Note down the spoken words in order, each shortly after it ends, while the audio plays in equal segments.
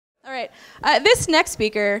right. This next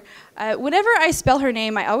speaker, whenever I spell her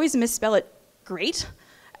name, I always misspell it great.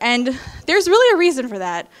 And there's really a reason for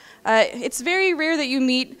that. It's very rare that you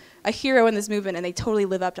meet a hero in this movement and they totally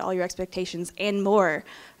live up to all your expectations and more.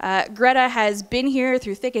 Greta has been here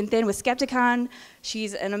through thick and thin with Skepticon.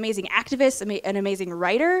 She's an amazing activist, an amazing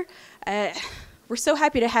writer. We're so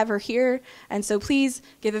happy to have her here, and so please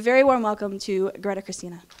give a very warm welcome to Greta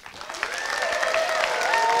Christina.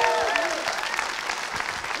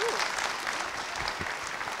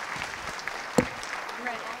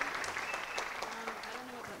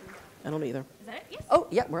 I don't either. Is that it? Yes. Oh,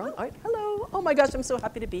 yeah, we're on. All right. Hello. Oh my gosh, I'm so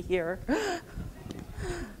happy to be here.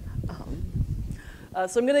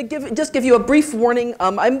 So I'm going to just give you a brief warning.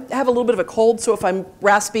 I have a little bit of a cold, so if I'm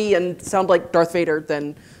raspy and sound like Darth Vader,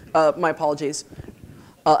 then my apologies.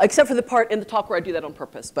 Except for the part in the talk where I do that on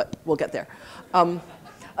purpose, but we'll get there.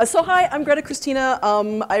 So hi, I'm Greta Christina.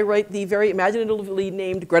 I write the very imaginatively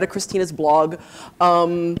named Greta Christina's blog.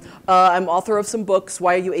 I'm author of some books,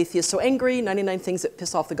 Why Are You Atheists So Angry? 99 Things That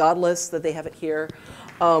Piss Off the Godless, that they have it here.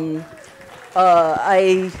 I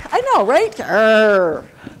know, right? I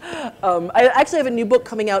actually have a new book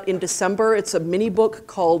coming out in December. It's a mini book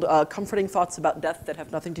called Comforting Thoughts About Death That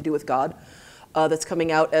Have Nothing to Do with God. That's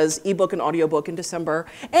coming out as ebook and audiobook in December.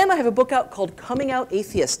 And I have a book out called Coming Out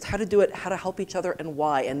Atheist, How to Do It, How to Help Each Other, and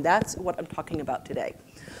Why. And that's what I'm talking about today.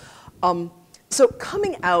 So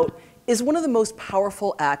coming out is one of the most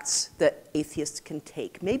powerful acts that atheists can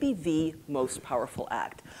take, maybe the most powerful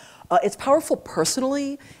act. It's powerful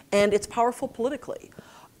personally, and it's powerful politically.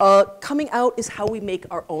 Coming out is how we make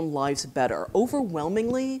our own lives better.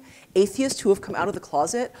 Overwhelmingly, atheists who have come out of the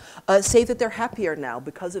closet say that they're happier now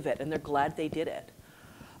because of it, and they're glad they did it.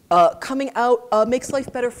 Coming out makes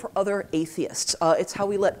life better for other atheists. It's how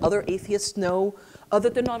we let other atheists know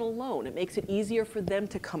that they're not alone. It makes it easier for them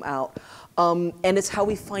to come out, and it's how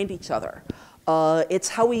we find each other. It's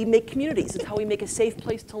how we make communities. It's how we make a safe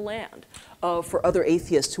place to land for other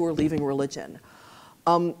atheists who are leaving religion.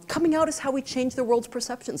 Coming out is how we change the world's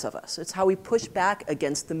perceptions of us. It's how we push back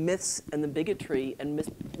against the myths and the bigotry and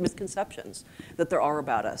misconceptions that there are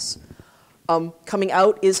about us. Coming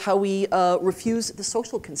out is how we refuse the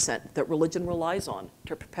social consent that religion relies on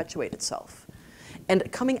to perpetuate itself.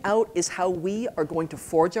 And coming out is how we are going to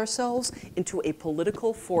forge ourselves into a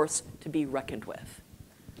political force to be reckoned with.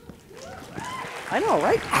 I know,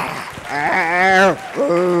 right?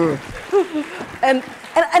 And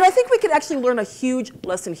I think we can actually learn a huge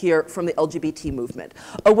lesson here from the LGBT movement.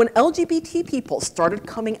 When LGBT people started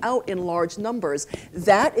coming out in large numbers,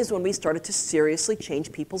 that is when we started to seriously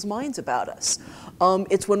change people's minds about us.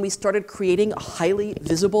 It's when we started creating a highly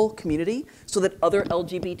visible community so that other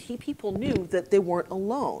LGBT people knew that they weren't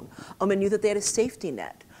alone and knew that they had a safety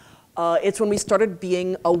net. It's when we started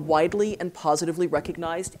being widely and positively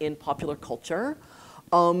recognized in popular culture.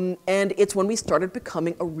 And it's when we started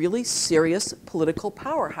becoming a really serious political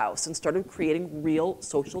powerhouse and started creating real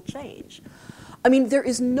social change. I mean, there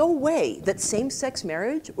is no way that same-sex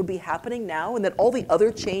marriage would be happening now and that all the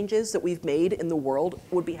other changes that we've made in the world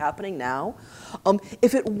would be happening now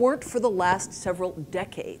if it weren't for the last several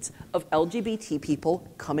decades of LGBT people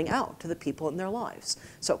coming out to the people in their lives.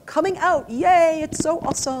 So coming out, yay, it's so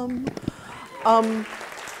awesome.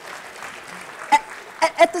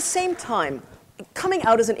 At the same time, coming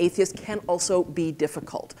out as an atheist can also be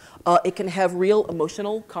difficult. It can have real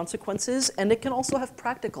emotional consequences, and it can also have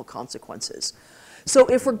practical consequences. So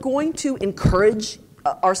if we're going to encourage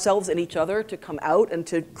ourselves and each other to come out and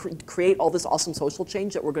to create all this awesome social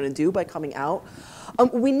change that we're going to do by coming out,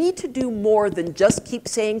 we need to do more than just keep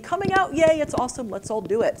saying, coming out, yay, it's awesome, let's all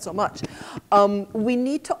do it so much. We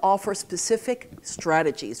need to offer specific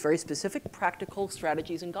strategies, very specific practical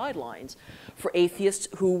strategies and guidelines for atheists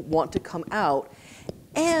who want to come out.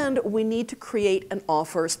 And we need to create and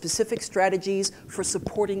offer specific strategies for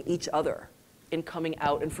supporting each other in coming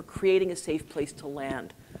out and for creating a safe place to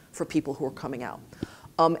land for people who are coming out.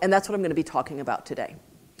 And that's what I'm going to be talking about today.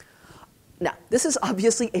 Now, this is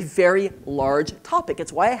obviously a very large topic.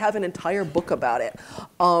 It's why I have an entire book about it.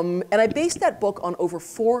 And I based that book on over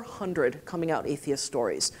 400 coming out atheist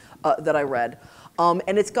stories that I read.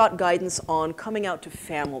 And it's got guidance on coming out to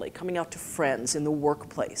family, coming out to friends in the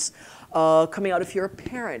workplace, coming out if you're a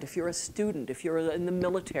parent, if you're a student, if you're in the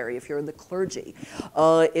military, if you're in the clergy,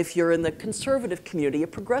 if you're in the conservative community, a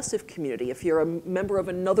progressive community, if you're a member of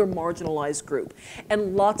another marginalized group,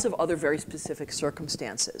 and lots of other very specific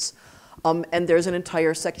circumstances. And there's an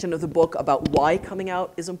entire section of the book about why coming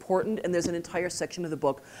out is important, and there's an entire section of the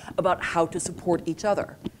book about how to support each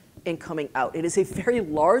other in coming out. It is a very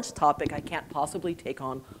large topic. I can't possibly take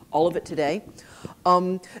on all of it today.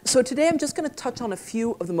 So today I'm just going to touch on a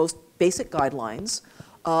few of the most basic guidelines.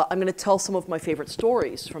 I'm going to tell some of my favorite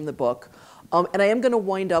stories from the book. And I am going to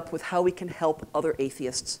wind up with how we can help other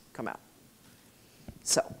atheists come out.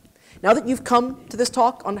 So, now that you've come to this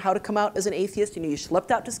talk on how to come out as an atheist, you schlepped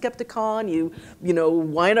out to Skepticon, you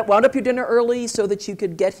wound up your dinner early so that you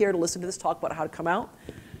could get here to listen to this talk about how to come out.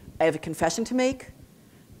 I have a confession to make.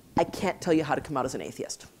 I can't tell you how to come out as an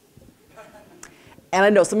atheist. And I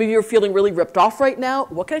know some of you are feeling really ripped off right now.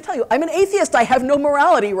 What can I tell you? I'm an atheist. I have no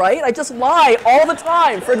morality, right? I just lie all the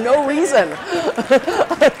time for no reason.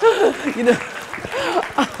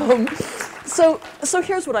 So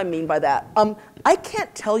here's what I mean by that. I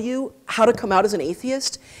can't tell you how to come out as an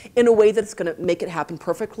atheist in a way that's going to make it happen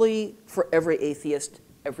perfectly for every atheist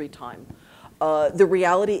every time. The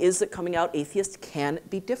reality is that coming out atheist can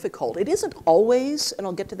be difficult. It isn't always, and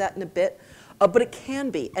I'll get to that in a bit, but it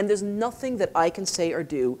can be. And there's nothing that I can say or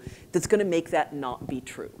do that's going to make that not be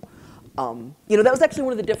true. That was actually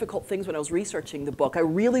one of the difficult things when I was researching the book. I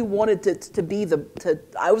really wanted it to be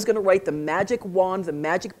I was going to write the magic wand, the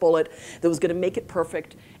magic bullet that was going to make it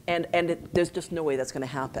perfect, and there's just no way that's going to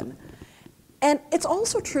happen. And it's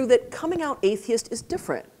also true that coming out atheist is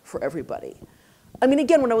different for everybody. I mean,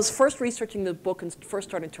 again, when I was first researching the book and first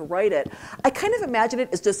starting to write it, I kind of imagined it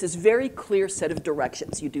as just this very clear set of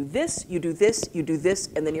directions. You do this, you do this, you do this,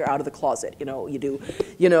 and then you're out of the closet.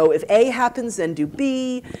 If A happens, then do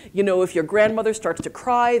B. If your grandmother starts to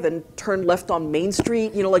cry, then turn left on Main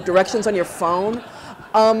Street, like directions on your phone.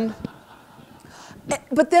 But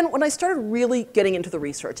then when I started really getting into the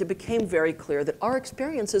research, it became very clear that our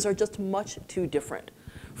experiences are just much too different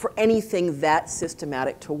for anything that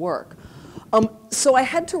systematic to work. So I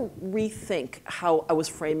had to rethink how I was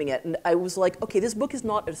framing it. And I was like, okay, this book is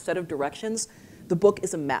not a set of directions. The book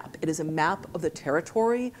is a map. It is a map of the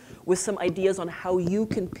territory with some ideas on how you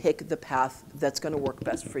can pick the path that's going to work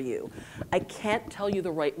best for you. I can't tell you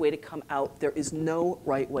the right way to come out. There is no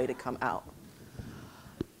right way to come out.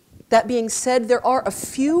 That being said, there are a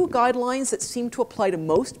few guidelines that seem to apply to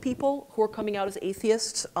most people who are coming out as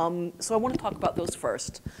atheists. So I want to talk about those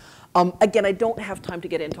first. Again, I don't have time to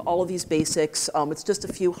get into all of these basics. It's just a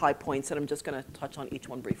few high points, and I'm just going to touch on each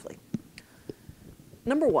one briefly.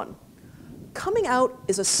 Number one, coming out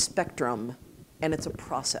is a spectrum, and it's a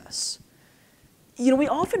process. We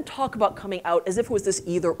often talk about coming out as if it was this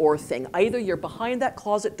either-or thing. Either you're behind that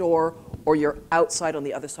closet door, or you're outside on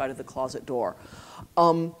the other side of the closet door.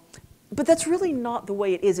 But that's really not the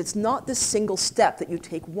way it is. It's not this single step that you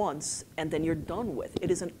take once and then you're done with.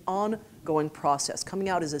 It is an ongoing process. Coming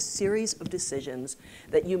out is a series of decisions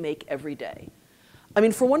that you make every day. I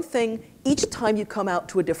mean, for one thing, each time you come out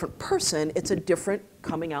to a different person, it's a different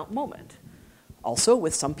coming out moment. Also,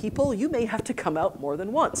 with some people, you may have to come out more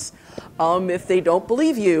than once. If they don't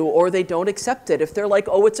believe you or they don't accept it. If they're like,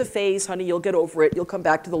 oh, it's a phase, honey, you'll get over it. You'll come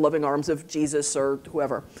back to the loving arms of Jesus or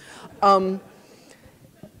whoever.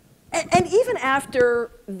 And even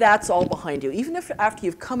after that's all behind you, even if after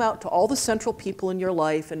you've come out to all the central people in your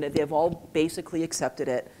life and they've all basically accepted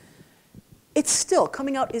it,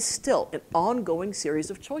 coming out is still an ongoing series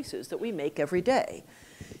of choices that we make every day.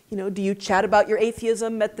 Do you chat about your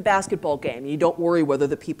atheism at the basketball game? You don't worry whether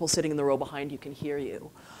the people sitting in the row behind you can hear you.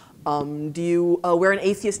 Do you wear an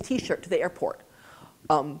atheist t-shirt to the airport?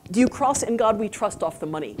 Do you cross "In God We Trust" off the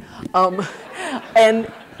money?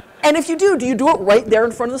 And if you do you do it right there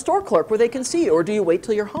in front of the store clerk where they can see you, or do you wait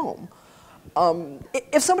till you're home?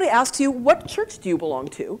 If somebody asks you, what church do you belong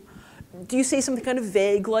to? Do you say something kind of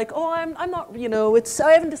vague like, oh, I'm not,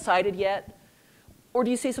 I haven't decided yet? Or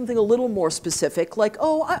do you say something a little more specific like,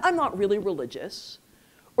 oh, I'm not really religious?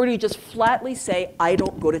 Or do you just flatly say, I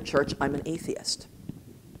don't go to church, I'm an atheist?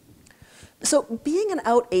 So being an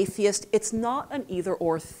out atheist, it's not an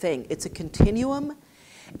either-or thing. It's a continuum.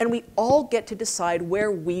 And we all get to decide where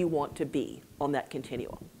we want to be on that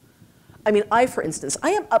continuum. I mean, for instance,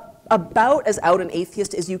 I am about as out an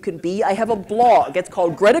atheist as you can be. I have a blog. It's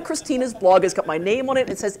called Greta Christina's blog. It's got my name on it,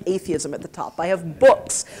 and it says atheism at the top. I have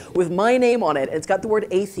books with my name on it, and it's got the word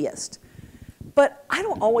atheist. But I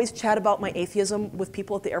don't always chat about my atheism with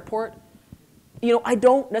people at the airport.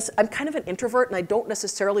 I'm kind of an introvert, and I don't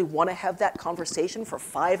necessarily want to have that conversation for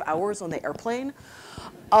 5 hours on the airplane.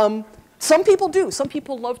 Some people do. Some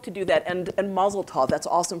people love to do that, and mazel tov, that's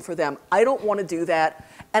awesome for them. I don't want to do that,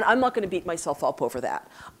 and I'm not going to beat myself up over that.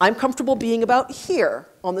 I'm comfortable being about here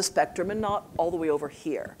on the spectrum and not all the way over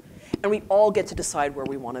here. And we all get to decide where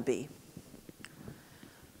we want to be.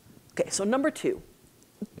 Okay, so number two,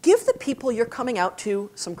 give the people you're coming out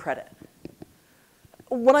to some credit.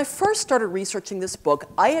 when I first started researching this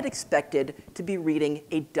book, I had expected to be reading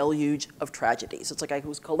a deluge of tragedies. It's like I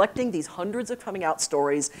was collecting these hundreds of coming out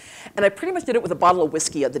stories, and I pretty much did it with a bottle of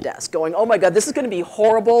whiskey at the desk, going, oh my God, this is going to be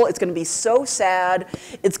horrible. It's going to be so sad.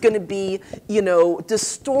 It's going to be, you know, just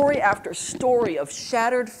story after story of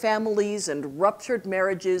shattered families and ruptured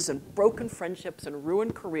marriages and broken friendships and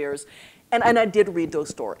ruined careers. And I did read those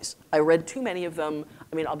stories. I read too many of them.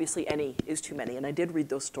 I mean, obviously any is too many, and I did read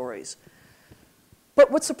those stories. But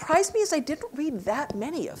what surprised me is I didn't read that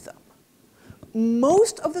many of them.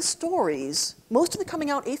 Most of the stories, most of the coming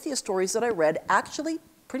out atheist stories that I read actually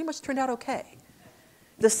pretty much turned out okay.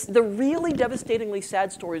 The really devastatingly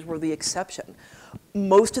sad stories were the exception.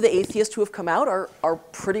 Most of the atheists who have come out are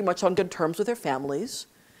pretty much on good terms with their families.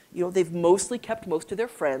 You know, they've mostly kept most of their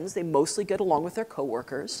friends. They mostly get along with their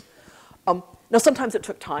coworkers. Now, sometimes it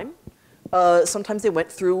took time. Sometimes they went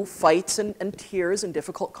through fights and tears and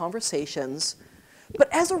difficult conversations. But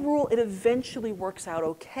as a rule, it eventually works out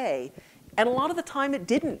okay. And a lot of the time, it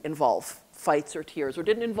didn't involve fights or tears, or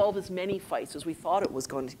didn't involve as many fights as we thought it was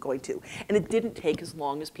going to. And it didn't take as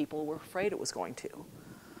long as people were afraid it was going to.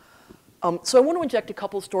 So I want to inject a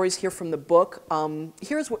couple of stories here from the book.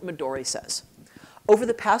 Here's what Midori says. Over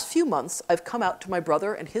the past few months, I've come out to my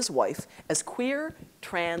brother and his wife as queer,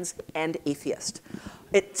 trans, and atheist.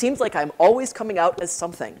 It seems like I'm always coming out as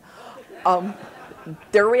something.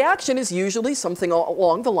 Their reaction is usually something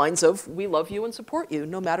along the lines of, we love you and support you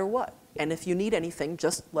no matter what. And if you need anything,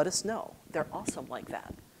 just let us know. They're awesome like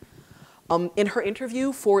that. In her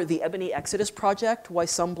interview for the Ebony Exodus Project, Why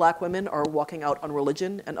Some Black Women Are Walking Out on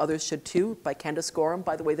Religion and Others Should Too, by Candace Gorham,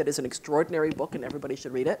 by the way, that is an extraordinary book and everybody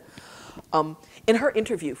should read it. In her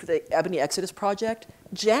interview for the Ebony Exodus Project,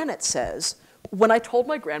 Janet says, when I told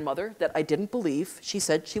my grandmother that I didn't believe, she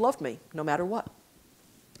said she loved me no matter what.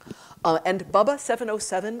 And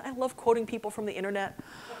Bubba707, I love quoting people from the internet.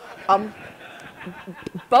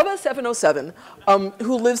 Bubba707,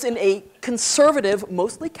 who lives in a conservative,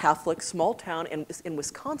 mostly Catholic, small town in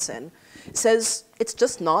Wisconsin, says it's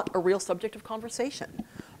just not a real subject of conversation.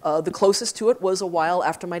 The closest to it was a while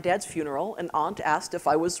after my dad's funeral. An aunt asked if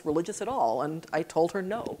I was religious at all, and I told her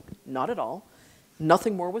no, not at all.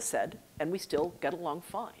 Nothing more was said, and we still get along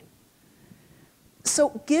fine.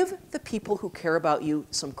 So give the people who care about you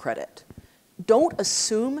some credit. Don't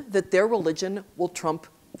assume that their religion will trump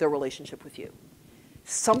their relationship with you.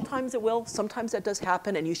 Sometimes it will, sometimes that does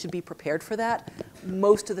happen, and you should be prepared for that.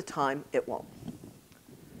 Most of the time, it won't.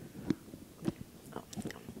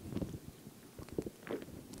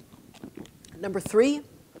 Number 3,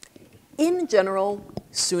 in general,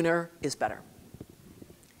 sooner is better.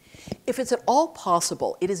 If it's at all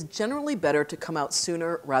possible, it is generally better to come out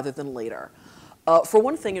sooner rather than later. For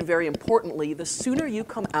one thing, and very importantly, the sooner you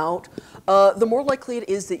come out, the more likely it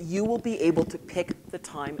is that you will be able to pick the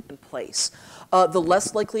time and place. The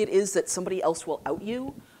less likely it is that somebody else will out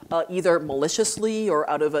you, either maliciously or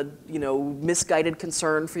out of a misguided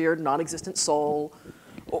concern for your non-existent soul,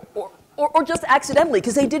 or just accidentally,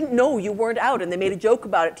 because they didn't know you weren't out and they made a joke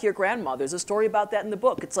about it to your grandma. There's a story about that in the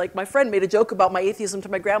book. It's like my friend made a joke about my atheism to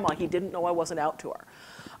my grandma. He didn't know I wasn't out to her.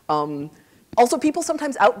 Also, people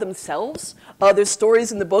sometimes out themselves. There's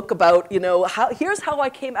stories in the book about, here's how I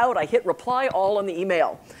came out. I hit reply all on the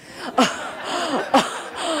email.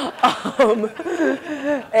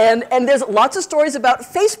 And there's lots of stories about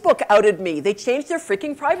Facebook outed me. They changed their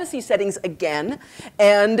freaking privacy settings again.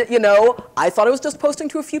 And, I thought I was just posting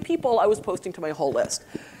to a few people. I was posting to my whole list.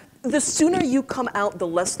 The sooner you come out, the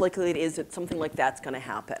less likely it is that something like that's going to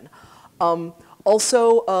happen.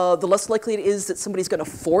 Also, the less likely it is that somebody's going to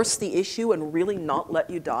force the issue and really not let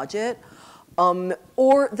you dodge it,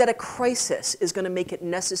 or that a crisis is going to make it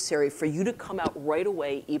necessary for you to come out right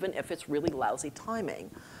away, even if it's really lousy timing.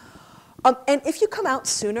 And if you come out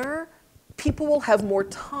sooner, people will have more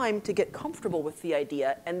time to get comfortable with the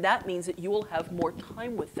idea, and that means that you will have more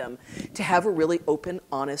time with them to have a really open,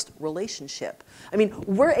 honest relationship. I mean,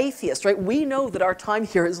 we're atheists, right? We know that our time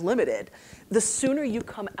here is limited. The sooner you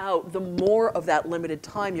come out, the more of that limited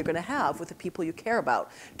time you're going to have with the people you care about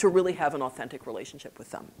to really have an authentic relationship with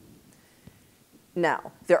them.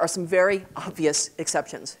 Now, there are some very obvious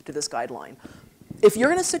exceptions to this guideline. If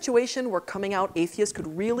you're in a situation where coming out atheist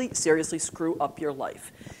could really seriously screw up your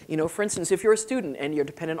life, for instance, if you're a student and you're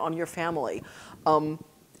dependent on your family, and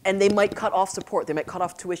they might cut off support, they might cut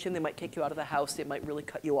off tuition, they might kick you out of the house, they might really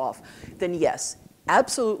cut you off, then yes,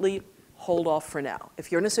 absolutely hold off for now.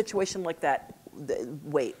 If you're in a situation like that,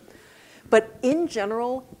 wait. But in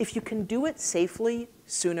general, if you can do it safely,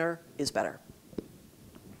 sooner is better.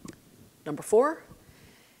 Number 4,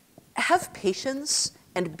 have patience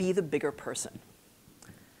and be the bigger person.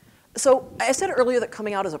 So I said earlier that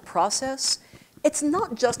coming out is a process. It's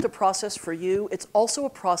not just a process for you, it's also a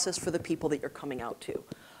process for the people that you're coming out to.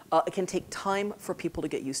 It can take time for people to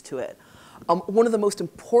get used to it. One of the most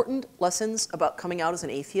important lessons about coming out as an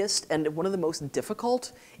atheist, and one of the most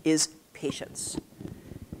difficult, is patience.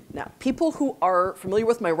 Now, people who are familiar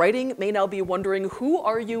with my writing may now be wondering, who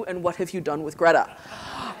are you and what have you done with Greta?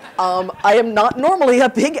 I am not normally a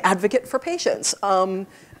big advocate for patience.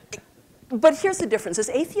 But here's the difference. As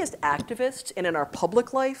atheist activists and in our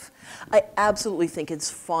public life, I absolutely think it's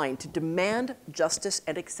fine to demand justice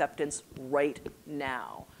and acceptance right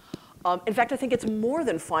now. In fact, I think it's more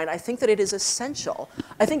than fine. I think that it is essential.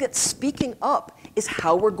 I think that speaking up is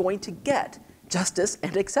how we're going to get justice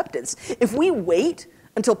and acceptance. If we wait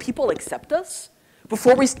until people accept us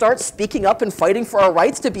before we start speaking up and fighting for our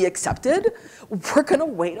rights to be accepted, we're going to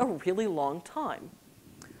wait a really long time.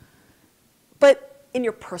 But in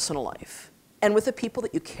your personal life, and with the people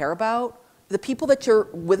that you care about, the people that you're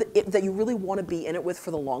with, that you really want to be in it with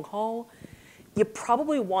for the long haul, you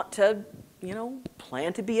probably want to,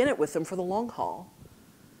 plan to be in it with them for the long haul.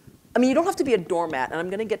 I mean, you don't have to be a doormat, and I'm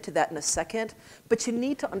going to get to that in a second, but you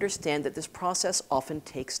need to understand that this process often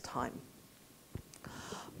takes time.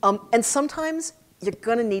 And sometimes you're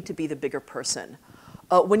going to need to be the bigger person.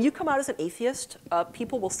 When you come out as an atheist,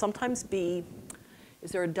 people will sometimes be,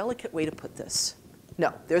 is there a delicate way to put this?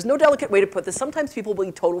 No, there's no delicate way to put this. Sometimes people will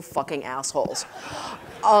be total fucking assholes.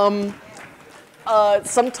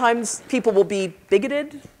 Sometimes people will be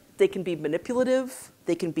bigoted. They can be manipulative.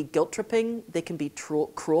 They can be guilt-tripping. They can be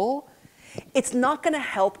cruel. It's not going to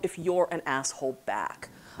help if you're an asshole back.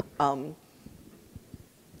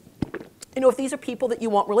 If these are people that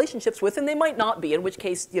you want relationships with, and they might not be, in which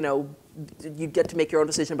case, you get to make your own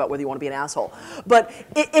decision about whether you want to be an asshole. But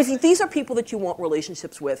if these are people that you want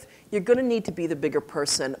relationships with, you're going to need to be the bigger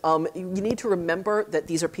person. You need to remember that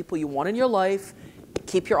these are people you want in your life.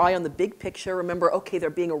 Keep your eye on the big picture. Remember, okay, they're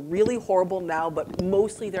being a really horrible now, but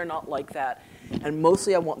mostly they're not like that. And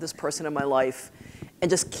mostly I want this person in my life. And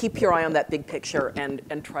just keep your eye on that big picture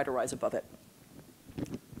and try to rise above it.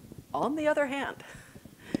 On the other hand,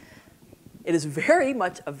 it is very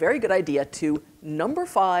much a very good idea to, number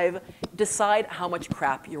 5, decide how much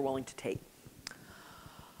crap you're willing to take.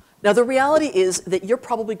 Now, the reality is that you're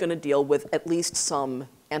probably going to deal with at least some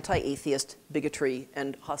anti-atheist bigotry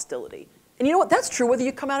and hostility. And you know what? That's true whether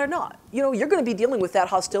you come out or not. You're going to be dealing with that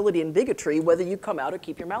hostility and bigotry whether you come out or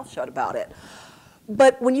keep your mouth shut about it.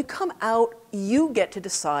 But when you come out, you get to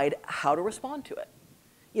decide how to respond to it.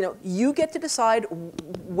 You get to decide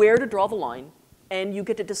where to draw the line, and you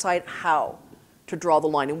get to decide how to draw the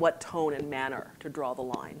line, in what tone and manner to draw the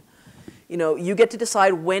line. You get to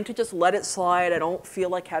decide when to just let it slide. I don't feel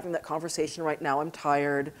like having that conversation right now. I'm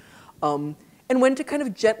tired. And when to kind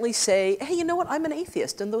of gently say, hey, you know what? I'm an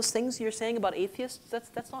atheist, and those things you're saying about atheists,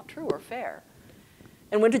 that's not true or fair.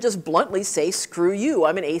 And when to just bluntly say, screw you,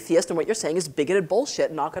 I'm an atheist, and what you're saying is bigoted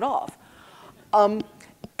bullshit, knock it off. And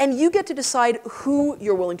you get to decide who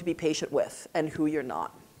you're willing to be patient with and who you're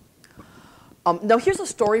not. Now, here's a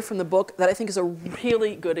story from the book that I think is a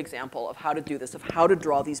really good example of how to do this, of how to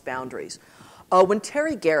draw these boundaries. When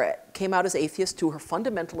Terry Garrett came out as atheist to her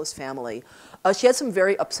fundamentalist family, she had some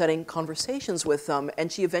very upsetting conversations with them,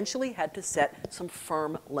 and she eventually had to set some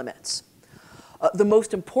firm limits. The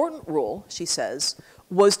most important rule, she says,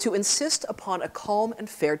 was to insist upon a calm and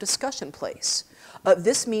fair discussion place.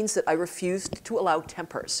 This means that I refused to allow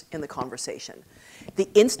tempers in the conversation. The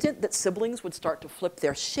instant that siblings would start to flip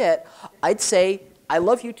their shit, I'd say, I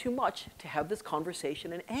love you too much to have this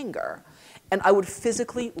conversation in anger. And I would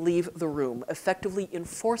physically leave the room, effectively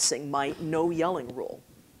enforcing my no yelling rule.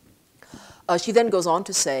 She then goes on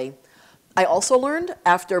to say, I also learned,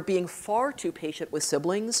 after being far too patient with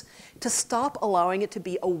siblings, to stop allowing it to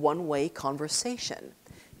be a one-way conversation.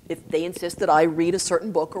 If they insist that I read a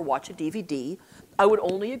certain book or watch a DVD, I would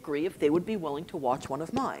only agree if they would be willing to watch one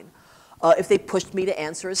of mine. If they pushed me to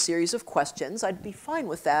answer a series of questions, I'd be fine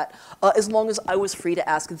with that, as long as I was free to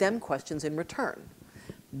ask them questions in return.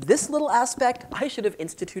 This little aspect I should have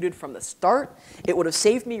instituted from the start. It would have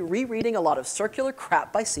saved me rereading a lot of circular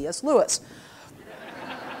crap by C.S. Lewis.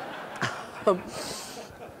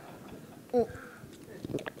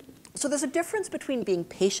 So there's a difference between being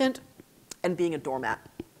patient and being a doormat.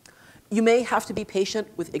 You may have to be patient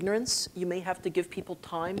with ignorance. You may have to give people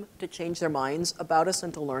time to change their minds about us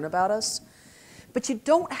and to learn about us. But you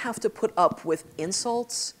don't have to put up with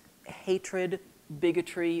insults, hatred,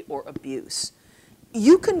 bigotry, or abuse.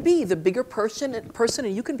 You can be the bigger person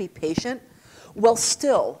and you can be patient while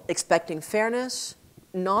still expecting fairness,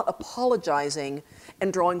 not apologizing,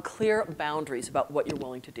 and drawing clear boundaries about what you're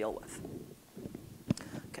willing to deal with.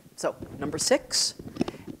 Okay, So, number 6,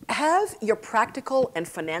 have your practical and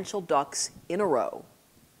financial ducks in a row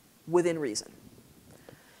within reason.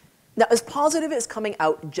 Now, as positive as coming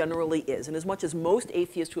out generally is, and as much as most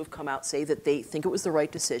atheists who have come out say that they think it was the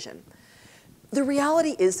right decision, the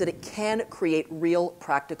reality is that it can create real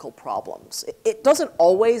practical problems. It doesn't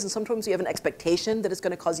always, and sometimes we have an expectation that it's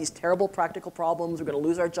going to cause these terrible practical problems, we're going to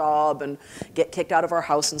lose our job and get kicked out of our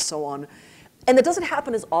house and so on. And it doesn't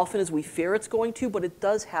happen as often as we fear it's going to, but it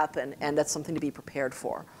does happen, and that's something to be prepared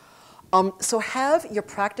for. So have your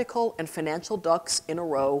practical and financial ducks in a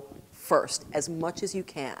row first, as much as you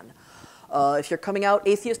can. If you're coming out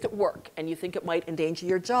atheist at work and you think it might endanger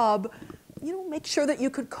your job, make sure that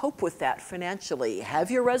you could cope with that financially.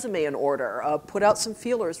 Have your resume in order. Put out some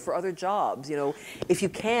feelers for other jobs. If you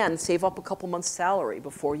can, save up a couple months' salary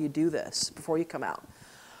before you do this, before you come out.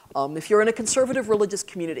 If you're in a conservative religious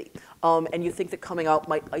community and you think that coming out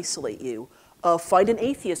might isolate you, find an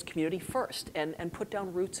atheist community first and put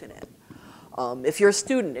down roots in it. If you're a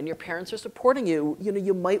student and your parents are supporting you,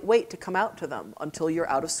 you might wait to come out to them until you're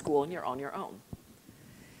out of school and you're on your own.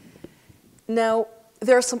 Now,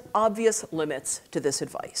 there are some obvious limits to this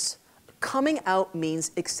advice. Coming out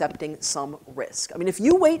means accepting some risk. I mean, if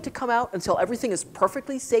you wait to come out until everything is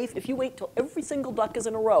perfectly safe, if you wait till every single duck is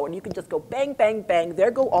in a row and you can just go bang, bang, bang,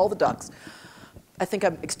 there go all the ducks. I think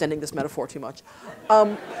I'm extending this metaphor too much.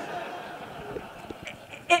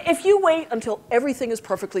 If you wait until everything is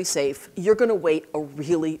perfectly safe, you're going to wait a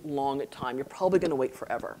really long time. You're probably going to wait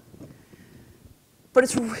forever. But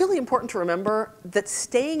it's really important to remember that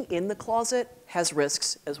staying in the closet has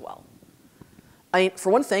risks as well.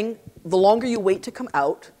 For one thing, the longer you wait to come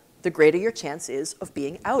out, the greater your chance is of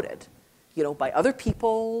being outed. By other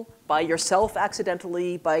people, by yourself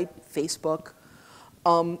accidentally, by Facebook.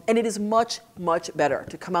 And it is much, much better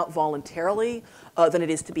to come out voluntarily than it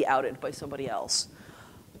is to be outed by somebody else.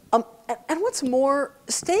 And what's more,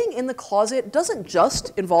 staying in the closet doesn't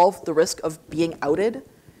just involve the risk of being outed.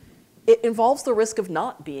 It involves the risk of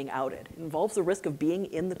not being outed. It involves the risk of being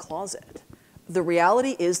in the closet. The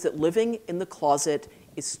reality is that living in the closet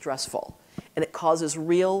is stressful, and it causes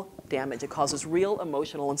real damage. It causes real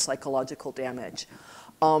emotional and psychological damage.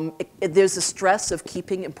 There's the stress of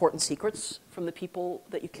keeping important secrets from the people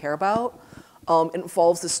that you care about. It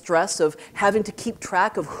involves the stress of having to keep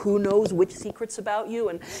track of who knows which secrets about you,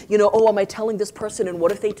 and oh, am I telling this person, and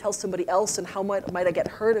what if they tell somebody else, and how might I get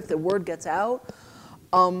hurt if the word gets out?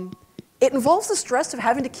 It involves the stress of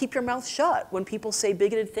having to keep your mouth shut when people say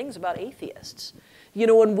bigoted things about atheists.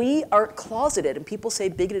 When we are closeted and people say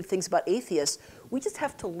bigoted things about atheists, we just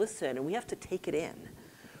have to listen and we have to take it in.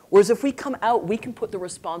 Whereas if we come out, we can put the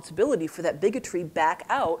responsibility for that bigotry back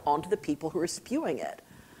out onto the people who are spewing it.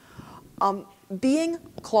 Being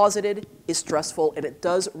closeted is stressful, and it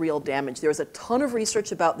does real damage. There's a ton of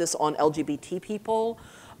research about this on LGBT people,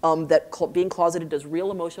 that being closeted does real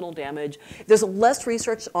emotional damage. There's less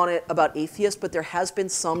research on it about atheists, but there has been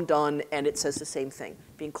some done, and it says the same thing.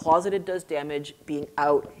 Being closeted does damage. Being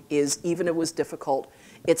out is, even if it was difficult,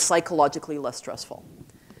 it's psychologically less stressful.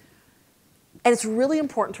 And it's really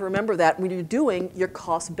important to remember that when you're doing your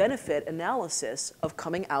cost-benefit analysis of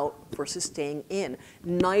coming out versus staying in.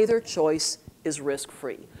 Neither choice is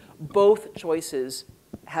risk-free. Both choices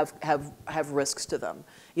have risks to them.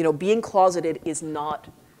 Being closeted is not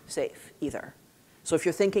safe either. So if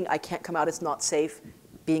you're thinking, I can't come out, it's not safe,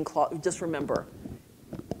 just remember,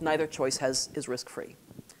 neither choice is risk-free.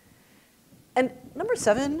 And number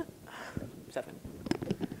seven,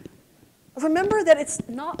 remember that it's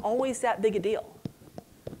not always that big a deal.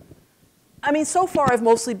 I mean, so far I've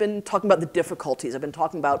mostly been talking about the difficulties. I've been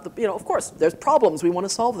talking about, of course, there's problems, we want to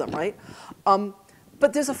solve them, right?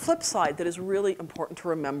 But there's a flip side that is really important to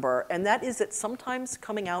remember, and that is that sometimes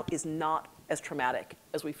coming out is not as traumatic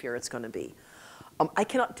as we fear it's going to be. I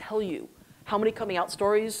cannot tell you how many coming out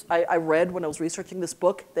stories I read when I was researching this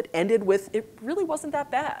book that ended with, it really wasn't that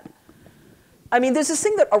bad. I mean, there's this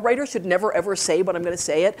thing that a writer should never ever say, but I'm going to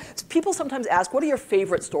say it. People sometimes ask, what are your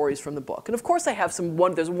favorite stories from the book? And of course I have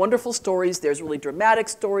there's wonderful stories, there's really dramatic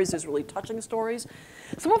stories, there's really touching stories.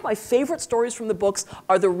 Some of my favorite stories from the books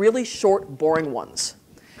are the really short, boring ones.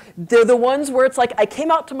 They're the ones where it's like, I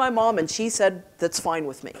came out to my mom and she said, that's fine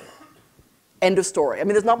with me. End of story. I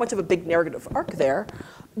mean, there's not much of a big narrative arc there,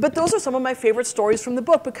 but those are some of my favorite stories from the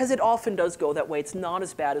book because it often does go that way. It's not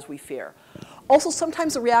as bad as we fear. Also,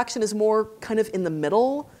 sometimes the reaction is more kind of in the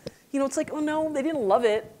middle. It's like, oh no, they didn't love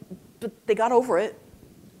it, but they got over it.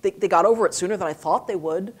 They got over it sooner than I thought they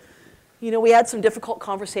would. We had some difficult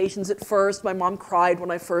conversations at first. My mom cried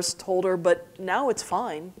when I first told her, but now it's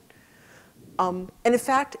fine. And in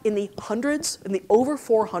fact, in the hundreds, in the over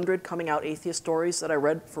 400 coming out atheist stories that I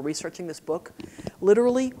read for researching this book,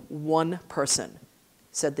 literally one person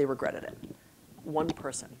said they regretted it. One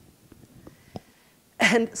person.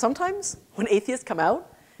 And sometimes when atheists come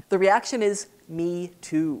out, the reaction is, me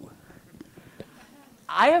too.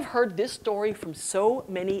 I have heard this story from so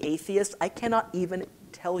many atheists, I cannot even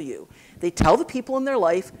tell you. They tell the people in their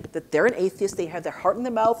life that they're an atheist, they have their heart in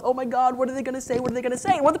their mouth, oh my God, what are they gonna say, what are they gonna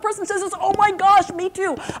say? And what the person says is, oh my gosh, me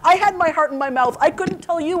too. I had my heart in my mouth, I couldn't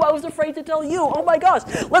tell you, I was afraid to tell you, oh my gosh.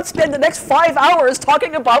 Let's spend the next 5 hours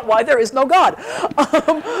talking about why there is no God.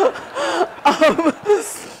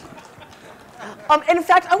 And in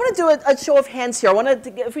fact, I want to do a show of hands here. I want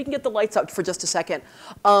to, if we can get the lights up for just a second.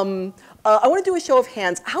 I want to do a show of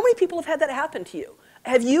hands. How many people have had that happen to you?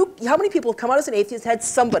 How many people have come out as an atheist, had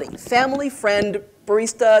somebody, family, friend,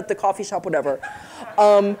 barista at the coffee shop, whatever,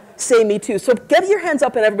 say me too? So get your hands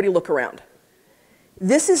up and everybody look around.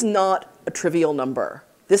 This is not a trivial number.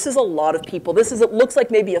 This is a lot of people. It looks like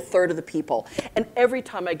maybe a third of the people. And every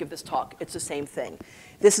time I give this talk, it's the same thing.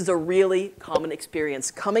 This is a really common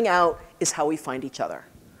experience. Coming out is how we find each other.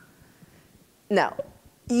 Now,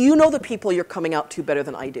 you know the people you're coming out to better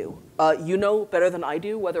than I do. You know better than I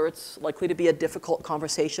do whether it's likely to be a difficult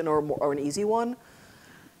conversation or an easy one.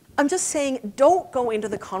 I'm just saying, don't go into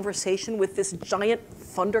the conversation with this giant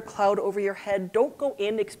thundercloud over your head. Don't go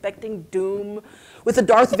in expecting doom with the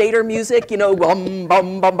Darth Vader music, you know, bum,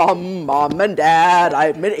 bum, bum, bum, mom and dad,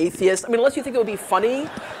 I'm an atheist. I mean, unless you think it would be funny,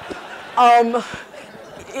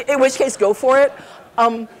 in which case, go for it.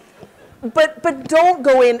 But don't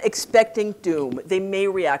go in expecting doom. They may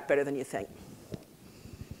react better than you think.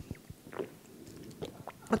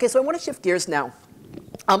 Okay, so I want to shift gears now.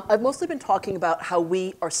 I've mostly been talking about how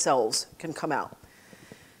we ourselves can come out.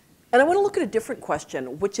 And I want to look at a different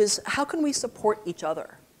question, which is how can we support each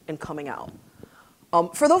other in coming out?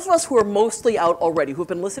 For those of us who are mostly out already, who've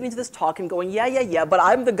been listening to this talk and going, yeah, but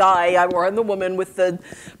I'm the guy, or I'm the woman with the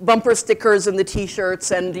bumper stickers and the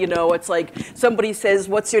T-shirts, and you know, it's like somebody says,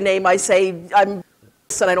 what's your name? I say, I'm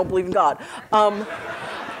and I don't believe in God.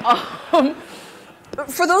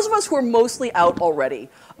 For those of us who are mostly out already,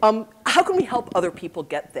 how can we help other people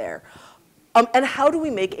get there? And how do we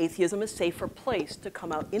make atheism a safer place to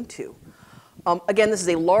come out into? Again, this is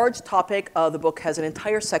a large topic. The book has an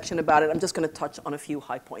entire section about it. I'm just going to touch on a few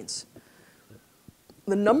high points.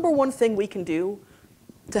 The number one thing we can do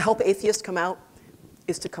to help atheists come out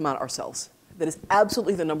is to come out ourselves. That is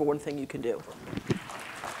absolutely the number one thing you can do.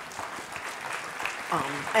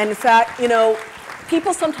 And in fact, you know,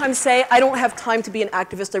 people sometimes say, I don't have time to be an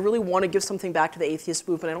activist. I really want to give something back to the atheist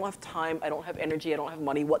movement. I don't have time. I don't have energy. I don't have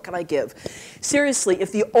money. What can I give? Seriously,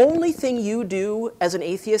 if the only thing you do as an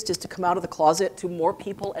atheist is to come out of the closet to more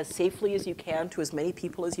people as safely as you can, to as many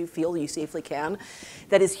people as you feel you safely can,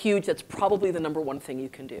 that is huge. That's probably the number one thing you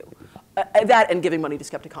can do. That and giving money to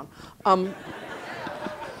Skepticon.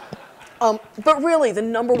 But really, the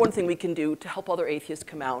number one thing we can do to help other atheists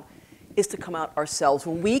come out is to come out ourselves.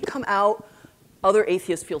 When we come out, other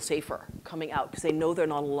atheists feel safer coming out because they know they're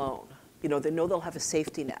not alone. You know, they know they'll have a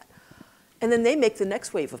safety net. And then they make the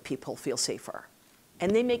next wave of people feel safer.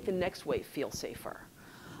 And they make the next wave feel safer.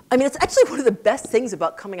 I mean, it's actually one of the best things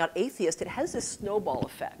about coming out atheist. It has this snowball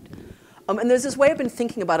effect. And there's this way I've been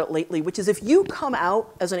thinking about it lately, which is if you come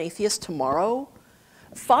out as an atheist tomorrow,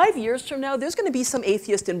 5 years from now, there's going to be some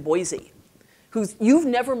atheist in Boise who you've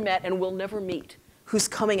never met and will never meet, who's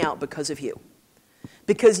coming out because of you.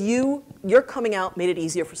 Because your coming out made it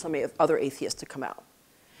easier for some other atheists to come out.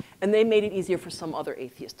 And they made it easier for some other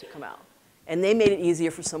atheists to come out. And they made it easier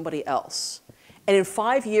for somebody else. And in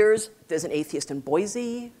 5 years, there's an atheist in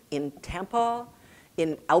Boise, in Tampa,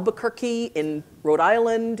 in Albuquerque, in Rhode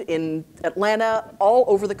Island, in Atlanta, all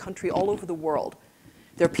over the country, all over the world.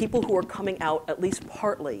 There are people who are coming out at least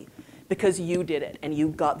partly because you did it and you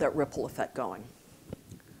got that ripple effect going.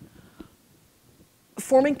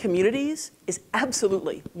 Forming communities is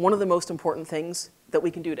absolutely one of the most important things that we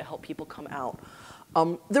can do to help people come out.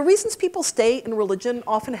 The reasons people stay in religion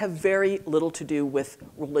often have very little to do with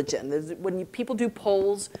religion. When people do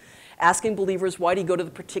polls asking believers, why do you go to the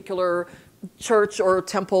particular church or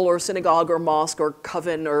temple or synagogue or mosque or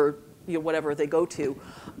coven or whatever they go to,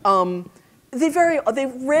 they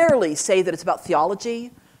rarely say that it's about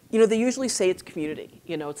theology. They usually say it's community.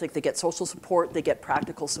 It's like they get social support, they get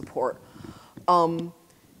practical support. And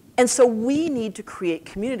so we need to create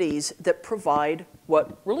communities that provide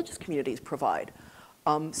what religious communities provide.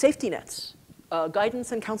 Safety nets,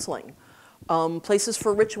 guidance and counseling, places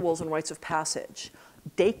for rituals and rites of passage,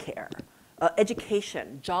 daycare,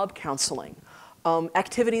 education, job counseling,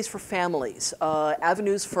 activities for families,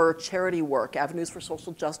 avenues for charity work, avenues for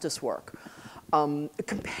social justice work,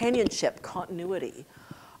 companionship, continuity.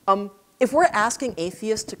 If we're asking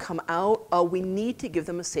atheists to come out, we need to give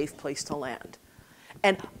them a safe place to land.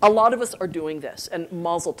 And a lot of us are doing this, and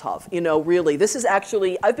mazel tov, you know, really. This is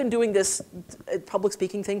actually, I've been doing this public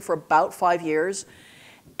speaking thing for about 5 years,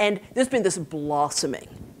 and there's been this blossoming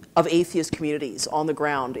of atheist communities on the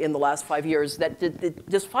ground in the last 5 years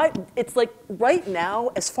it's like right now,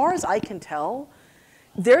 as far as I can tell,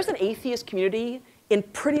 there's an atheist community in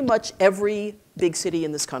pretty much every big city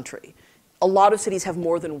in this country. A lot of cities have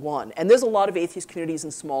more than one, and there's a lot of atheist communities in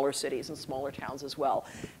smaller cities and smaller towns as well.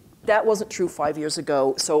 That wasn't true 5 years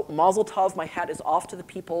ago, so mazel tov, my hat is off to the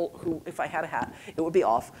people who, if I had a hat, it would be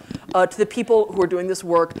off. To the people who are doing this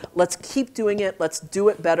work, let's keep doing it, let's do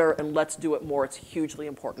it better, and let's do it more. It's hugely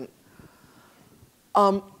important.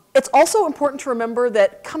 It's also important to remember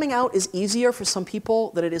that coming out is easier for some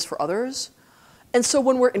people than it is for others. And so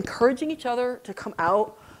when we're encouraging each other to come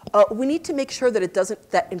out, we need to make sure that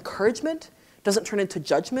that encouragement doesn't turn into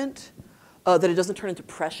judgment, that it doesn't turn into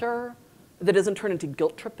pressure, that doesn't turn into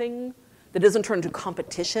guilt tripping, that doesn't turn into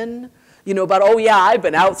competition, you know, about, oh yeah, I've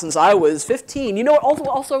been out since I was 15. You know what,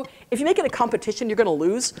 also, if you make it a competition, you're gonna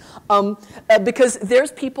lose, because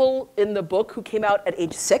there's people in the book who came out at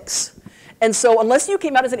age 6, and so unless you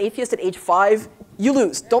came out as an atheist at age 5, you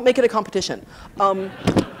lose. Don't make it a competition.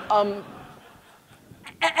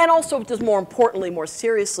 And also, just more importantly, more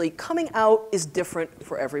seriously, coming out is different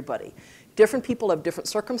for everybody. Different people have different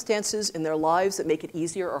circumstances in their lives that make it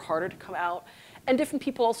easier or harder to come out. And different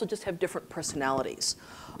people also just have different personalities.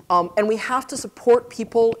 And we have to support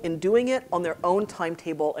people in doing it on their own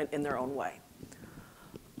timetable and in their own way.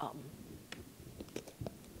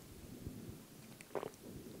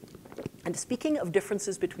 And speaking of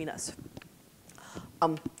differences between us,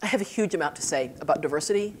 I have a huge amount to say about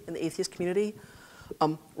diversity in the atheist community.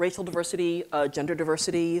 Racial diversity, gender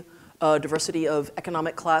diversity, diversity of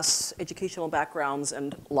economic class, educational backgrounds,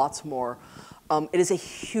 and lots more. It is a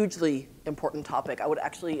hugely important topic. I would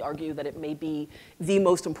actually argue that it may be the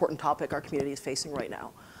most important topic our community is facing right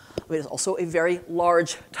now. It is also a very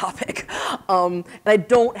large topic, and I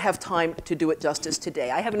don't have time to do it justice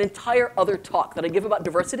today. I have an entire other talk that I give about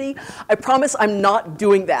diversity. I promise I'm not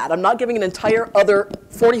doing that. I'm not giving an entire other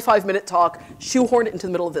 45-minute talk, shoehorn it into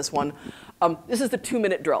the middle of this one. This is the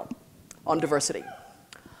 2-minute drill on diversity.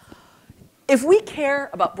 If we care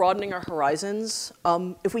about broadening our horizons,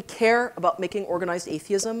 if we care about making organized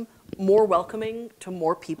atheism more welcoming to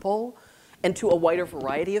more people and to a wider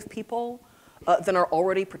variety of people than are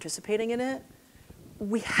already participating in it,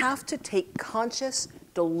 we have to take conscious,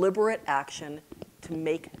 deliberate action to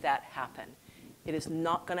make that happen. It is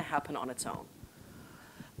not going to happen on its own.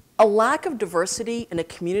 A lack of diversity in a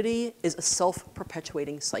community is a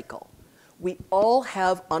self-perpetuating cycle. We all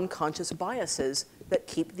have unconscious biases that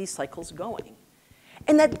keep these cycles going.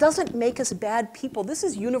 And that doesn't make us bad people. This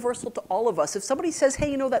is universal to all of us. If somebody says, hey,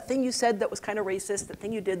 you know, that thing you said that was kind of racist, that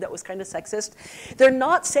thing you did that was kind of sexist, they're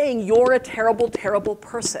not saying you're a terrible, terrible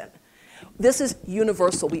person. This is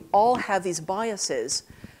universal. We all have these biases.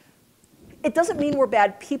 It doesn't mean we're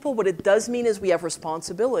bad people. What it does mean is we have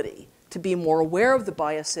responsibility to be more aware of the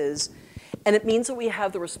biases, and it means that we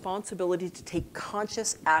have the responsibility to take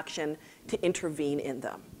conscious action to intervene in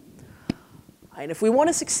them. And if we want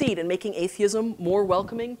to succeed in making atheism more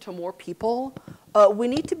welcoming to more people, we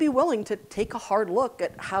need to be willing to take a hard look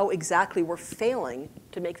at how exactly we're failing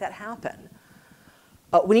to make that happen.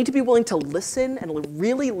 We need to be willing to listen, and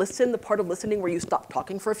really listen, the part of listening where you stop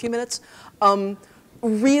talking for a few minutes.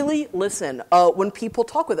 Really listen when people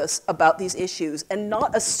talk with us about these issues, and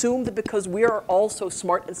not assume that because we are all so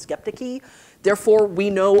smart and skeptic-y, therefore we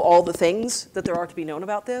know all the things that there are to be known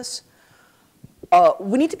about this.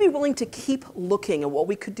 We need to be willing to keep looking at what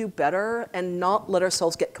we could do better and not let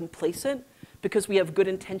ourselves get complacent because we have good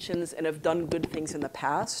intentions and have done good things in the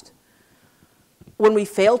past. When we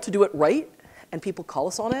fail to do it right and people call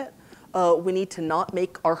us on it, we need to not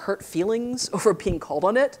make our hurt feelings over being called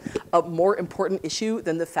on it a more important issue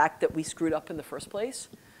than the fact that we screwed up in the first place.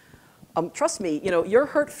 Trust me, you know, your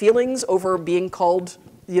hurt feelings over being called,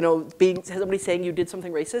 you know, somebody saying you did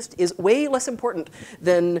something racist is way less important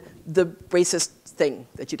than the racist thing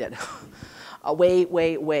that you did. Way,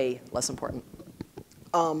 way, way less important.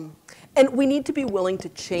 And we need to be willing to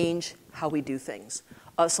change how we do things,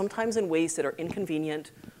 sometimes in ways that are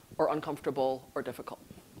inconvenient or uncomfortable or difficult.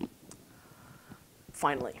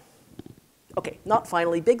 Finally. Okay, not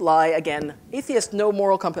finally, big lie again. Atheist, no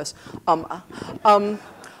moral compass.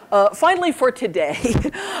 Finally for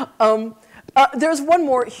today. There's one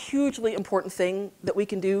more hugely important thing that we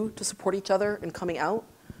can do to support each other in coming out.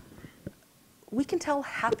 We can tell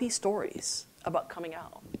happy stories about coming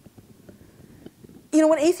out. You know,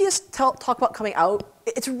 when atheists talk about coming out,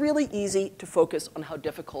 it's really easy to focus on how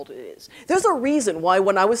difficult it is. There's a reason why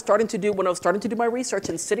when I was starting to do my research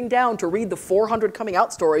and sitting down to read the 400 coming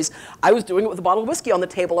out stories, I was doing it with a bottle of whiskey on the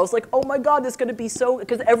table. I was like, oh my God, this is going to be so,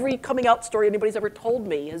 because every coming out story anybody's ever told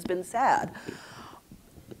me has been sad.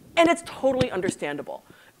 And it's totally understandable.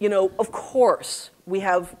 You know, of course, we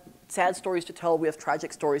have sad stories to tell, we have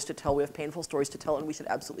tragic stories to tell, we have painful stories to tell, and we should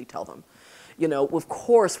absolutely tell them. You know, of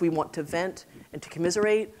course, we want to vent and to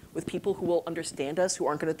commiserate with people who will understand us, who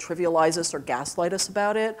aren't going to trivialize us or gaslight us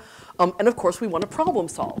about it. And of course, we want to problem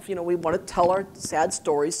solve. You know, we want to tell our sad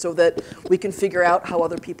stories so that we can figure out how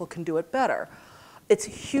other people can do it better. It's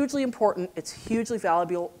hugely important. It's hugely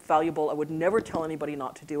valuable. I would never tell anybody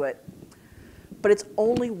not to do it. But it's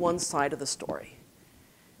only one side of the story.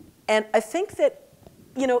 And I think that,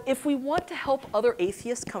 you know, if we want to help other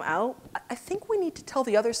atheists come out, I think we need to tell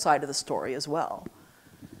the other side of the story as well.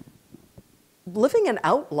 Living an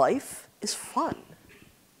out life is fun.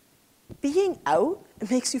 Being out, it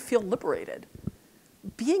makes you feel liberated.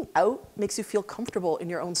 Being out makes you feel comfortable in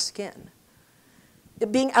your own skin.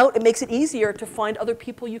 Being out, it makes it easier to find other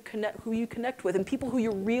people who you connect with and people who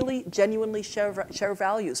you really genuinely share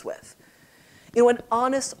values with. You know, an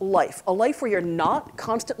honest life, a life where you're not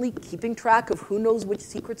constantly keeping track of who knows which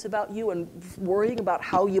secrets about you and worrying about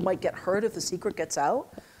how you might get hurt if the secret gets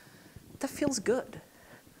out, that feels good.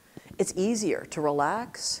 It's easier to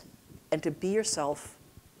relax and to be yourself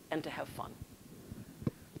and to have fun.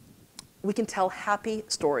 We can tell happy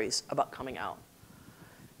stories about coming out.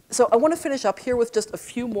 So I want to finish up here with just a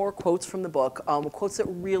few more quotes from the book, quotes that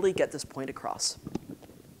really get this point across.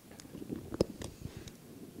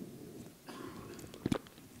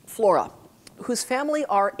 Flora, whose family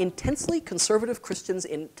are intensely conservative Christians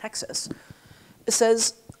in Texas,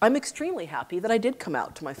 says, I'm extremely happy that I did come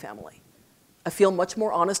out to my family. I feel much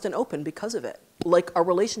more honest and open because of it, like our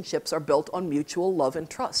relationships are built on mutual love and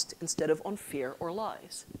trust instead of on fear or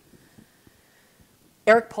lies.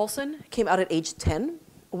 Eric Paulson came out at age 10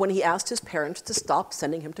 when he asked his parents to stop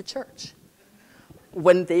sending him to church.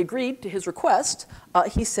 When they agreed to his request,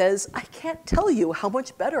 he says, I can't tell you how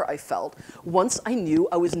much better I felt once I knew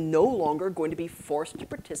I was no longer going to be forced to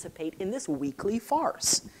participate in this weekly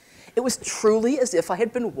farce. It was truly as if I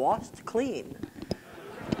had been washed clean.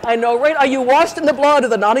 I know, right? Are you washed in the blood of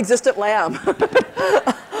the non-existent lamb?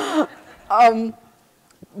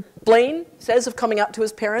 Blaine says of coming out to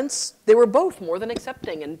his parents, they were both more than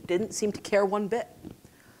accepting and didn't seem to care one bit.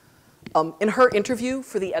 In her interview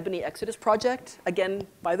for the Ebony Exodus Project, again,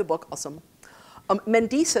 by the book, awesome,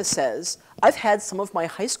 Mendisa says, I've had some of my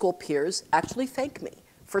high school peers actually thank me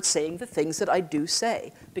for saying the things that I do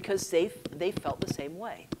say, because they felt the same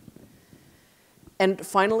way. And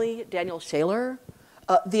finally, Daniel Shaler,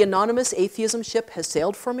 the anonymous atheism ship has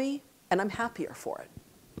sailed for me, and I'm happier for it.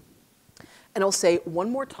 And I'll say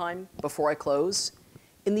one more time before I close,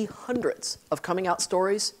 in the hundreds of coming out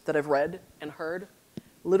stories that I've read and heard,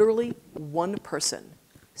 literally one person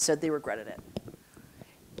said they regretted it.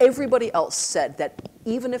 Everybody else said that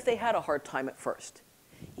even if they had a hard time at first,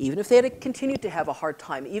 even if they had continued to have a hard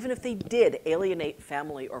time, even if they did alienate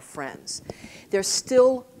family or friends, they're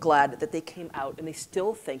still glad that they came out and they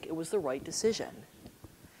still think it was the right decision.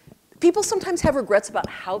 People sometimes have regrets about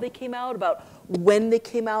how they came out, about when they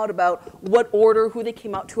came out, about what order, who they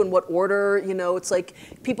came out to in what order. You know, it's like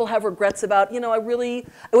people have regrets about, you know, I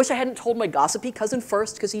wish I hadn't told my gossipy cousin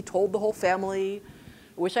first because he told the whole family.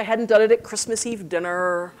 I wish I hadn't done it at Christmas Eve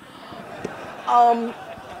dinner.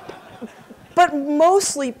 But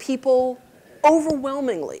mostly people,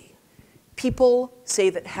 overwhelmingly, people say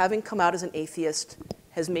that having come out as an atheist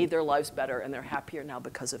has made their lives better and they're happier now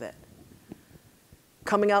because of it.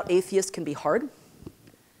 Coming out atheist can be hard.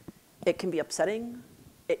 It can be upsetting.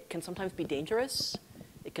 It can sometimes be dangerous.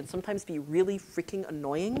 It can sometimes be really freaking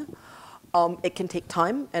annoying. It can take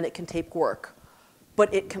time and it can take work.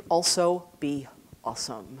 But it can also be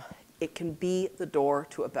awesome. It can be the door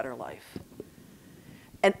to a better life.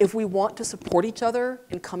 And if we want to support each other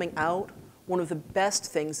in coming out, one of the best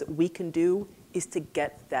things that we can do is to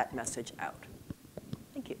get that message out.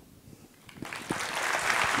 Thank you.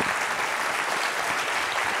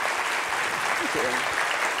 Thank you.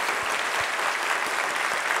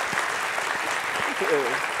 Thank you.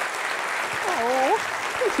 Oh,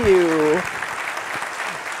 thank you.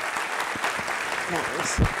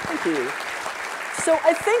 Nice. Thank you. So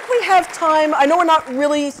I think we have time. I know we're not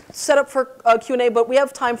really set up for Q&A, but we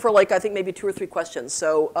have time for like, I think maybe 2 or 3 questions.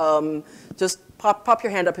 So just pop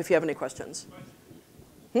your hand up if you have any questions.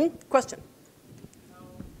 Question?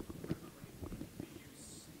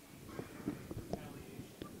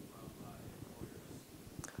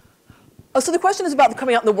 So the question is about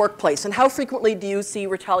coming out in the workplace, and how frequently do you see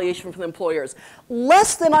retaliation from employers?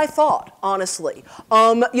 Less than I thought, honestly.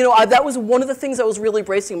 That was one of the things I was really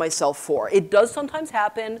bracing myself for. It does sometimes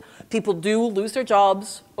happen. People do lose their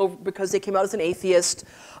jobs because they came out as an atheist.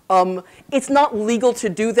 It's not legal to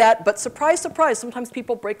do that, but surprise, surprise, sometimes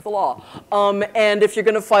people break the law. And if you're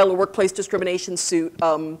going to file a workplace discrimination suit,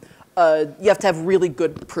 you have to have really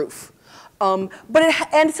good proof. And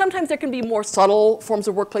sometimes there can be more subtle forms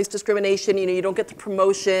of workplace discrimination. You don't get the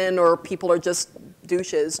promotion, or people are just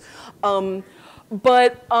douches.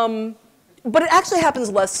 But it actually happens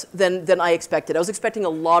less than I expected. I was expecting a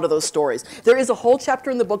lot of those stories. There is a whole chapter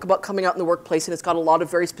in the book about coming out in the workplace, and it's got a lot of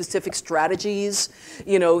very specific strategies.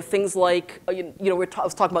 Things like, I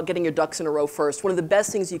was talking about getting your ducks in a row first. One of the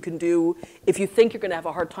best things you can do if you think you're going to have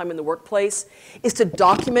a hard time in the workplace is to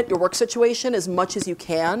document your work situation as much as you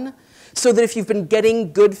can, so that if you've been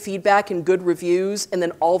getting good feedback and good reviews, and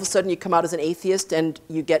then all of a sudden you come out as an atheist and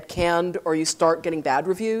you get canned or you start getting bad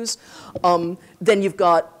reviews, then you've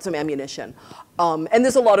got some ammunition. And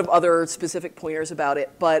there's a lot of other specific pointers about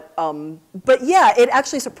it. But yeah, it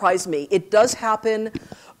actually surprised me. It does happen,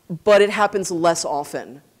 but it happens less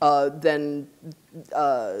often than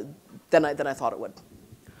I thought it would.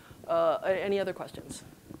 Any other questions?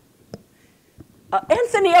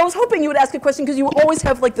 Anthony, I was hoping you would ask a question because you always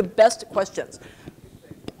have like the best questions.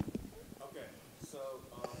 Okay, so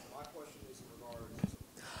my question is in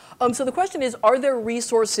regards. So the question is, are there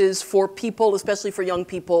resources for people, especially for young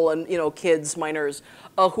people and kids, minors,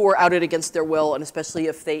 who are outed against their will, and especially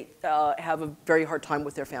if they have a very hard time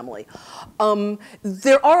with their family?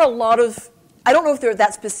 There are a lot of. I don't know if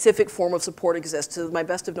that specific form of support exists. To my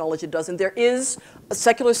best of knowledge, it doesn't. There is a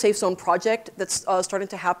secular safe zone project that's starting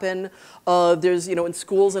to happen. There's, in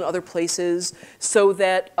schools and other places, so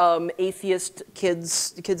that atheist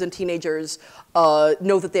kids and teenagers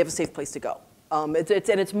know that they have a safe place to go. And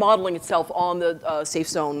it's modeling itself on the safe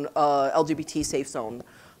zone, LGBT safe zone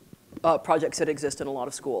projects that exist in a lot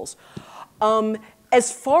of schools.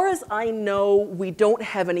 As far as I know, we don't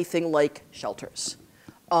have anything like shelters.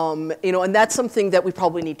 And that's something that we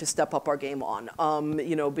probably need to step up our game on,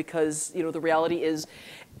 because, the reality is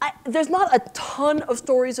there's not a ton of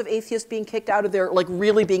stories of atheists being kicked out of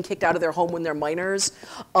really being kicked out of their home when they're minors,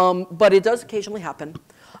 but it does occasionally happen.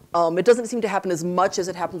 It doesn't seem to happen as much as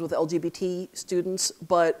it happens with LGBT students,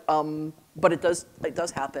 but it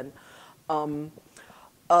does happen.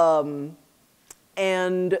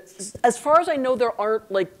 And as far as I know,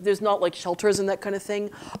 there's not shelters and that kind of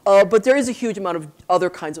thing, but there is a huge amount of other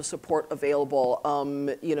kinds of support available.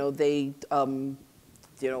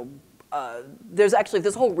 There's actually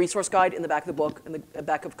this whole resource guide in the back of the book, in the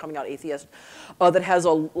back of Coming Out Atheist, that has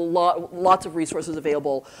lots of resources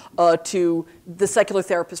available to the Secular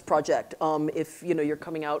Therapist Project. If you're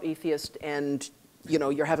coming out atheist and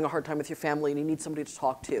you're having a hard time with your family and you need somebody to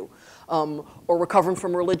talk to, or recovering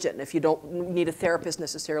from religion. If you don't need a therapist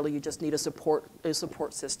necessarily, you just need a support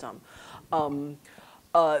system.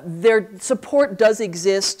 Their support does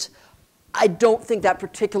exist. I don't think that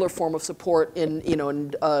particular form of support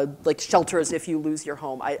in like shelters if you lose your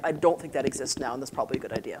home. I don't think that exists now, and that's probably a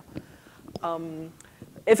good idea.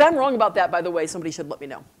 If I'm wrong about that, by the way, somebody should let me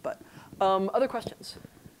know. But other questions?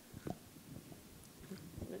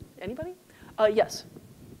 Anybody? Yes.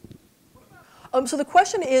 So the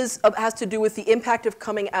question has to do with the impact of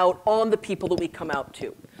coming out on the people that we come out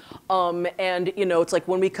to. And it's like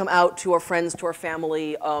when we come out to our friends, to our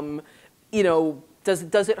family,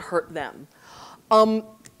 does it hurt them?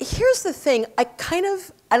 Here's the thing,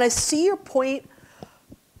 and I see your point,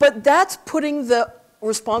 but that's putting the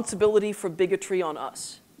responsibility for bigotry on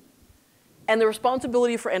us. And the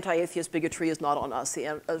responsibility for anti-atheist bigotry is not on us.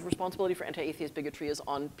 The responsibility for anti-atheist bigotry is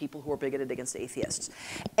on people who are bigoted against atheists.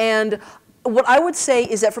 And what I would say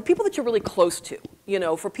is that for people that you're really close to,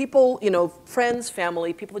 for people, friends,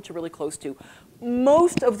 family, people that you're really close to,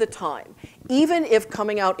 most of the time, even if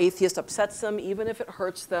coming out atheist upsets them, even if it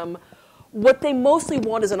hurts them, what they mostly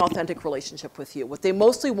want is an authentic relationship with you. What they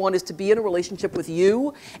mostly want is to be in a relationship with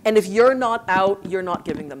you, and if you're not out, you're not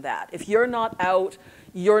giving them that. If you're not out,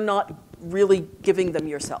 you're not really giving them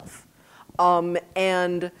yourself.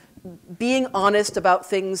 And being honest about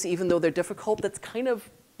things, even though they're difficult, that's kind of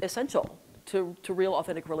essential. to real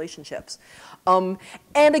authentic relationships. And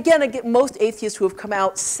again, most atheists who have come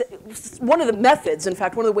out, one of the methods, in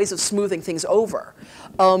fact, one of the ways of smoothing things over,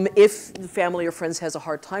 if family or friends has a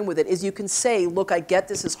hard time with it, is you can say, look, I get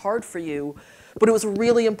this is hard for you, but it was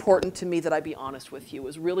really important to me that I be honest with you. It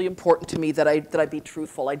was really important to me that I be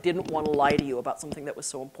truthful. I didn't want to lie to you about something that was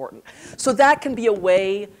so important. So that can be a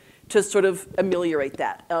way to sort of ameliorate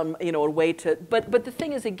that, you know, a way to, but the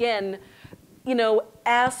thing is, again, you know,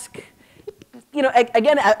 ask, you know,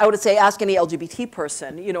 again, I would say ask any LGBT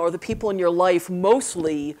person, you know, or the people in your life,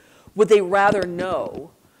 mostly, would they rather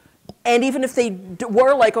know? And even if they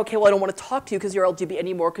were like, okay, well, I don't want to talk to you because you're LGBT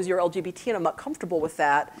anymore because you're LGBT and I'm not comfortable with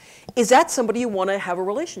that, is that somebody you want to have a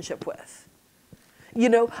relationship with? You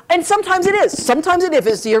know, and sometimes it is. Sometimes it is.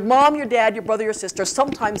 It's your mom, your dad, your brother, your sister.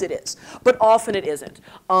 Sometimes it is, but often it isn't.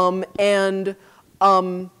 And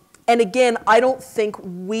again, I don't think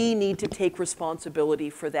we need to take responsibility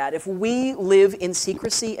for that. If we live in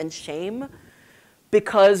secrecy and shame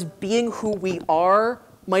because being who we are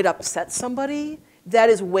might upset somebody,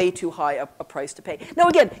 that is way too high a price to pay. Now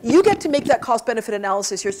again, you get to make that cost-benefit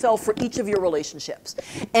analysis yourself for each of your relationships.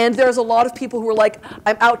 And there's a lot of people who are like,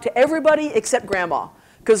 I'm out to everybody except grandma.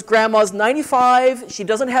 Because grandma's 95, she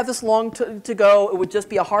doesn't have this long to go, it would just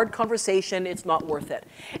be a hard conversation, it's not worth it.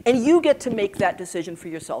 And you get to make that decision for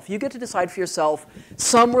yourself. You get to decide for yourself,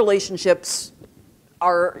 some relationships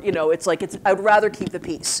are, you know, it's like, I'd rather keep the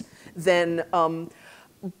peace than,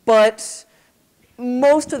 but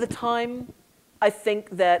most of the time, I think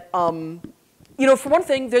that, you know, for one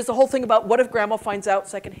thing, there's the whole thing about what if grandma finds out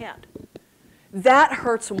secondhand? That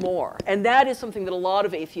hurts more, and that is something that a lot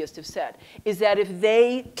of atheists have said, is that if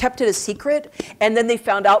they kept it a secret, and then they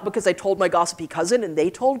found out because I told my gossipy cousin and they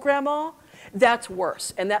told grandma, that's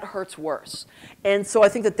worse, and that hurts worse. And so I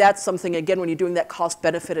think that that's something, again, when you're doing that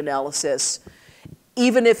cost-benefit analysis,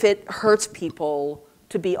 even if it hurts people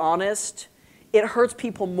to be honest, it hurts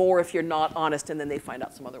people more if you're not honest and then they find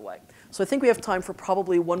out some other way. So I think we have time for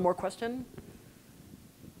probably one more question.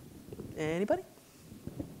 Anybody?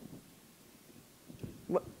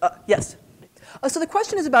 Yes. So the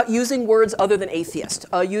question is about using words other than atheist,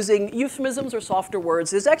 using euphemisms or softer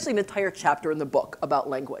words. There's actually an entire chapter in the book about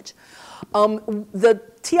language. The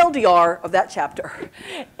TLDR of that chapter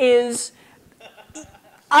is,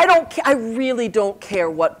 I really don't care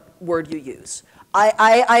what word you use.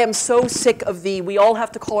 I am so sick of we all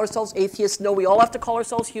have to call ourselves atheists. No, we all have to call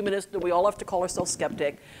ourselves humanists. No, we all have to call ourselves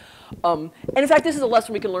skeptic. And in fact, this is a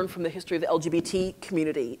lesson we can learn from the history of the LGBT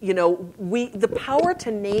community. You know, the power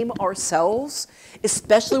to name ourselves,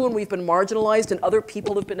 especially when we've been marginalized and other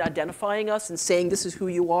people have been identifying us and saying this is who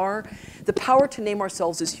you are, the power to name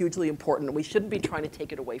ourselves is hugely important, and we shouldn't be trying to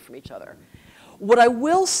take it away from each other. What I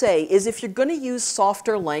will say is if you're going to use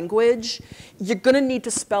softer language, you're going to need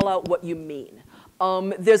to spell out what you mean.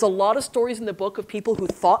 There's a lot of stories in the book of people who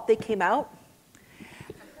thought they came out.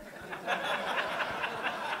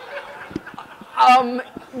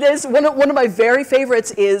 There's one of my very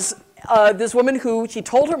favorites is this woman who, she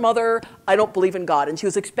told her mother, I don't believe in God. And she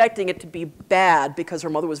was expecting it to be bad because her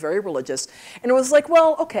mother was very religious. And it was like,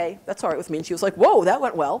 well, okay, that's all right with me. And she was like, whoa, that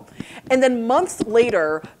went well. And then months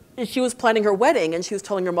later, she was planning her wedding, and she was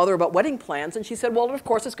telling her mother about wedding plans. And she said, well, of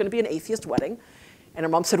course, it's going to be an atheist wedding. And her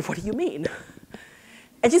mom said, what do you mean?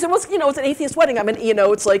 And she said, well, you know, it's an atheist wedding. I mean, you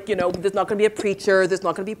know, it's like, you know, there's not going to be a preacher. There's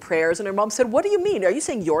not going to be prayers. And her mom said, what do you mean? Are you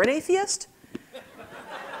saying you're an atheist?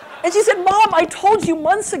 And she said, Mom, I told you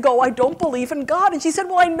months ago I don't believe in God. And she said,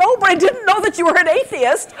 well, I know, but I didn't know that you were an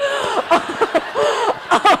atheist.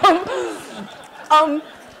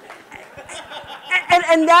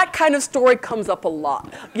 And that kind of story comes up a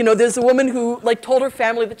lot. You know, there's a woman who like told her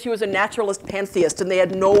family that she was a naturalist pantheist, and they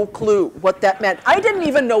had no clue what that meant. I didn't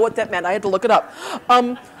even know what that meant. I had to look it up.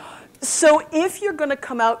 So if you're going to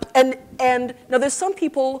come out, and now there's some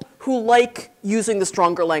people who like using the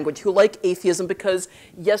stronger language, who like atheism because,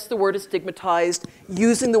 yes, the word is stigmatized.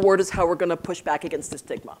 Using the word is how we're going to push back against the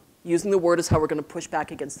stigma. Using the word is how we're going to push back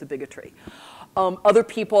against the bigotry. Other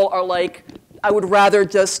people are like, I would rather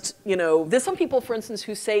just, you know, there's some people, for instance,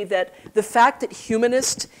 who say that the fact that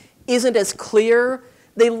humanist isn't as clear,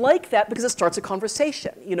 they like that because it starts a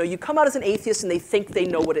conversation. You know, you come out as an atheist and they think they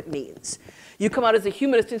know what it means. You come out as a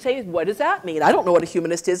humanist and say, what does that mean? I don't know what a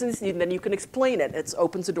humanist is, and then you can explain it. It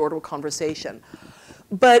opens the door to a conversation.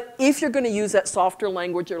 But if you're going to use that softer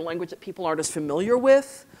language or language that people aren't as familiar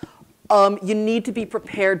with, you need to be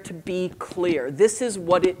prepared to be clear. This is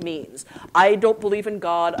what it means. I don't believe in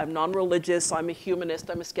God. I'm non-religious. I'm a humanist.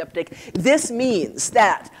 I'm a skeptic. This means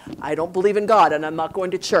that I don't believe in God, and I'm not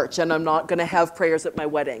going to church, and I'm not going to have prayers at my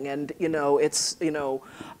wedding, and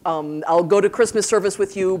I'll go to Christmas service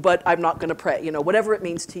with you, but I'm not going to pray. Whatever it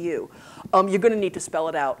means to you, you're going to need to spell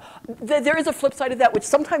it out. There is a flip side of that, which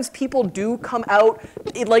sometimes people do come out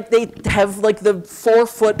like they have like the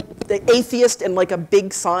 4-foot atheist and like a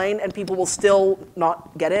big sign, and people will still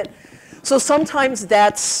not get it. So sometimes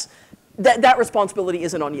that responsibility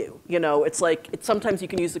isn't on you. It's like sometimes you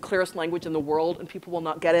can use the clearest language in the world and people will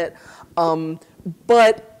not get it.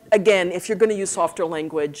 But again, if you're going to use softer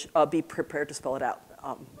language, be prepared to spell it out.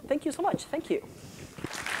 Thank you so much. Thank you.